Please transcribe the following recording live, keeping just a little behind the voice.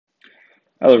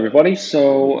Hello everybody,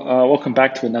 welcome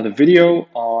back to another video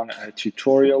on a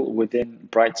tutorial within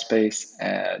Brightspace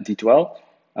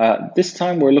D2L. This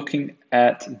time we're looking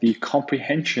at the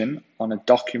comprehension on a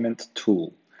document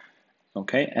tool,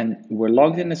 okay? And we're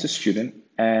logged in as a student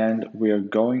and we are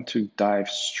going to dive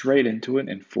straight into it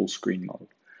in full screen mode.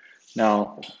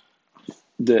 Now,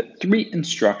 the three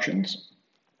instructions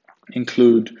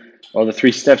include, or the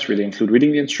three steps really include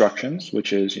reading the instructions,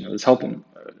 which is,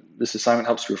 this assignment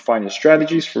helps you refine your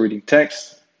strategies for reading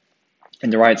text.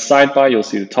 In the right sidebar, you'll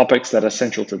see the topics that are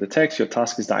central to the text. Your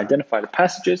task is to identify the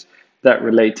passages that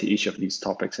relate to each of these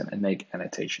topics and make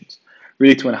annotations.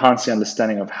 Really to enhance the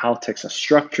understanding of how texts are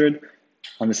structured.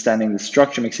 Understanding the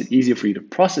structure makes it easier for you to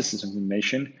process this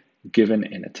information given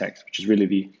in a text, which is really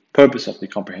the purpose of the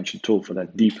comprehension tool for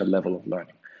that deeper level of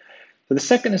learning. So the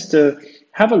second is to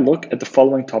have a look at the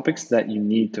following topics that you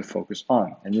need to focus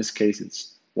on. In this case,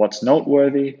 it's what's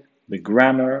noteworthy, the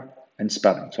grammar, and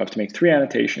spelling. So I have to make three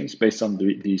annotations based on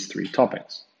these three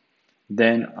topics.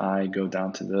 Then I go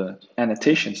down to the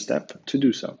annotation step to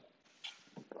do so.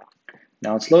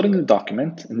 Now it's loading the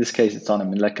document. In this case, it's on a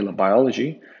molecular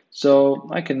biology. So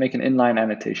I can make an inline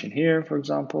annotation here, for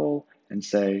example, and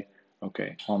say,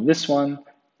 okay, on this one,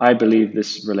 I believe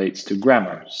this relates to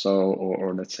grammar. So,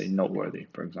 or let's say noteworthy,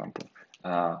 for example.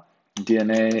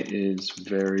 DNA is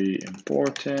very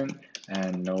important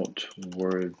and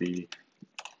noteworthy.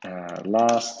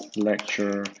 Last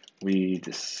lecture, we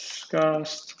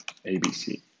discussed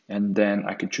ABC. And then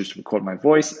I could choose to record my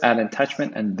voice, add an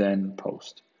attachment, and then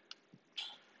post.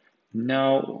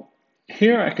 Now,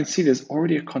 here I can see there's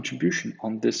already a contribution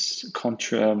on this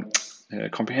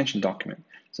comprehension document.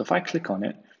 So if I click on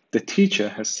it, the teacher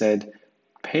has said,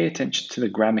 pay attention to the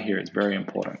grammar here, it's very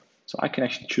important. So I can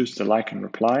actually choose to like and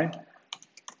reply,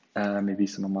 maybe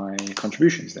some of my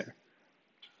contributions there,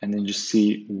 and then just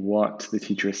see what the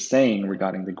teacher is saying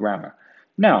regarding the grammar.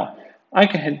 Now, I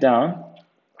can head down,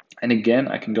 and again,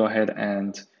 I can go ahead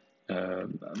and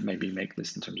maybe make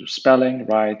this in terms of spelling,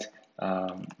 right?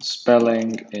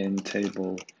 Spelling in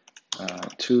table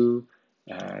 2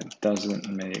 doesn't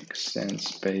make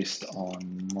sense based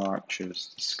on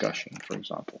March's discussion, for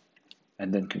example,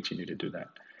 and then continue to do that.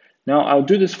 Now, I'll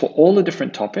do this for all the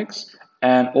different topics,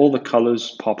 and all the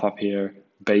colors pop up here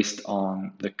based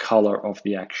on the color of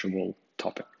the actual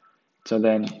topic. So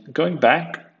then going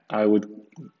back, I would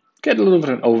get a little bit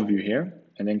of an overview here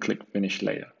and then click Finish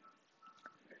Later.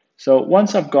 So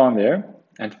once I've gone there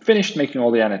and finished making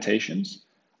all the annotations,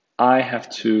 I have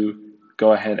to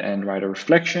go ahead and write a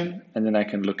reflection, and then I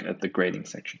can look at the grading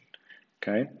section.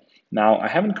 Okay. Now I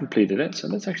haven't completed it, so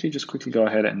let's actually just quickly go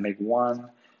ahead and make one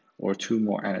or two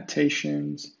more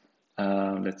annotations.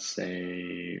 Let's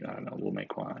say, I don't know, we'll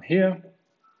make one here.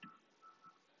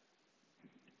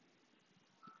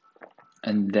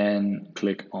 And then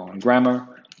click on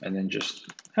grammar, and then just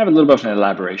have a little bit of an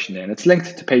elaboration there. And it's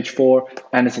linked to page 4,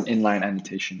 and it's an inline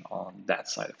annotation on that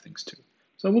side of things too.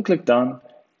 So we'll click done,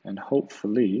 and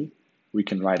hopefully we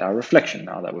can write our reflection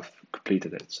now that we've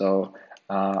completed it. So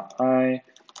I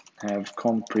have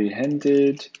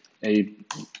comprehended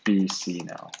ABC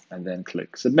now, and then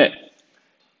click submit,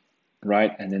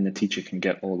 right? And then the teacher can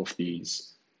get all of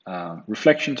these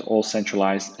reflections all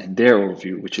centralized in their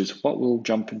overview, which is what we'll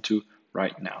jump into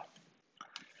right now.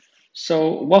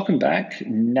 So welcome back.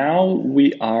 Now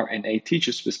we are in a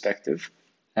teacher's perspective,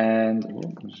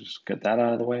 and let's just get that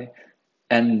out of the way.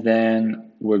 And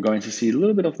then we're going to see a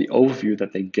little bit of the overview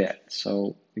that they get.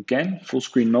 So again, full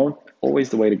screen mode, always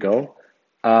the way to go.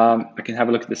 I can have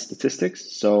a look at the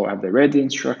statistics. So have they read the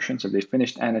instructions? Have they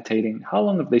finished annotating? How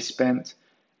long have they spent?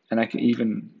 And I can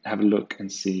even have a look and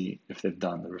see if they've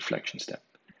done the reflection step.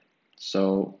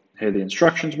 So here are the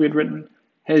instructions we had written.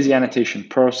 Here's the annotation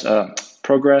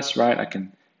progress, right? I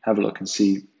can have a look and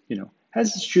see,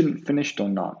 has the student finished or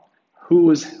not? Who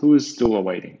is still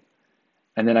awaiting?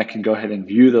 And then I can go ahead and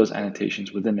view those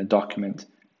annotations within the document,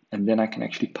 and then I can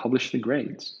actually publish the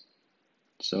grades.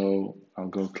 So I'll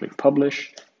go click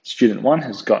publish. Student 1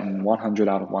 has gotten 100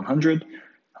 out of 100,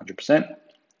 100%.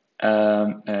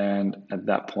 And at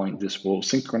that point, this will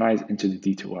synchronize into the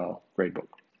D2L gradebook.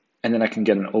 And then I can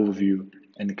get an overview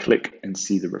and click and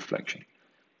see the reflection.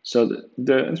 So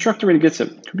the instructor really gets a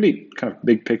complete kind of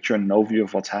big picture and an overview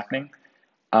of what's happening.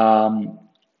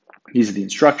 These are the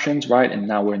instructions, right? And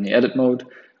now we're in the edit mode.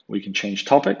 We can change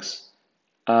topics.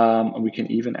 And we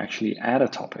can even actually add a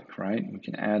topic, right? We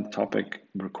can add a topic,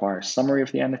 require a summary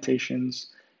of the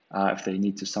annotations. If they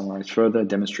need to summarize further,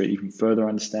 demonstrate even further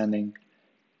understanding,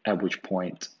 at which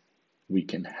point we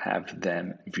can have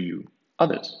them view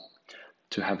others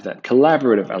to have that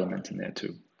collaborative element in there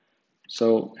too.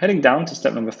 So heading down to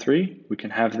step number 3, we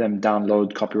can have them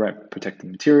download copyright protected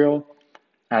material,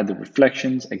 add the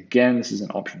reflections. Again, this is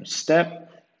an optional step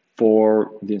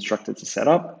for the instructor to set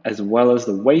up, as well as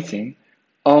the weighting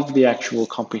of the actual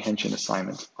comprehension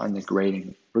assignment and the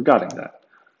grading regarding that.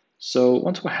 So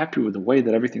once we're happy with the way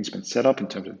that everything's been set up in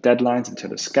terms of deadlines, in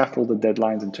terms of scaffolded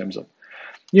deadlines, in terms of,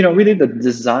 really the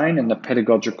design and the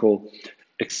pedagogical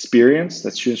experience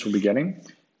that students will be getting,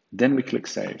 then we click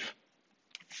save.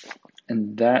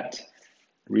 And that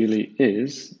really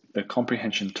is the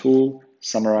comprehension tool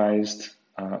summarized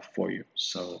for you.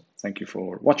 So thank you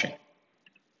for watching.